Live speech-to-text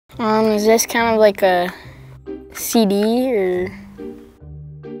Is this kind of like a CD or?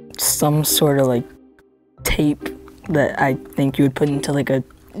 Some sort of like tape that I think you would put into like a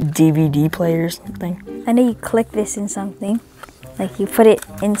DVD player or something. I know you click this in something, like you put it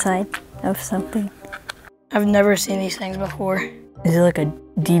inside of something. I've never seen these things before. Is it like a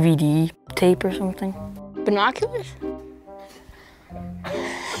DVD tape or something? Binoculars?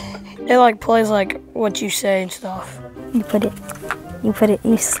 It like plays like what you say and stuff. You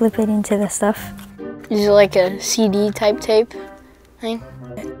slip it into the stuff. Is it like a CD type tape thing?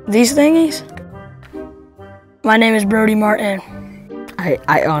 These thingies? My name is Brody Martin.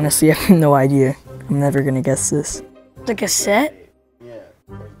 I honestly have no idea. I'm never gonna guess this. The cassette? Yeah.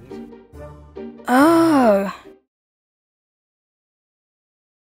 Oh.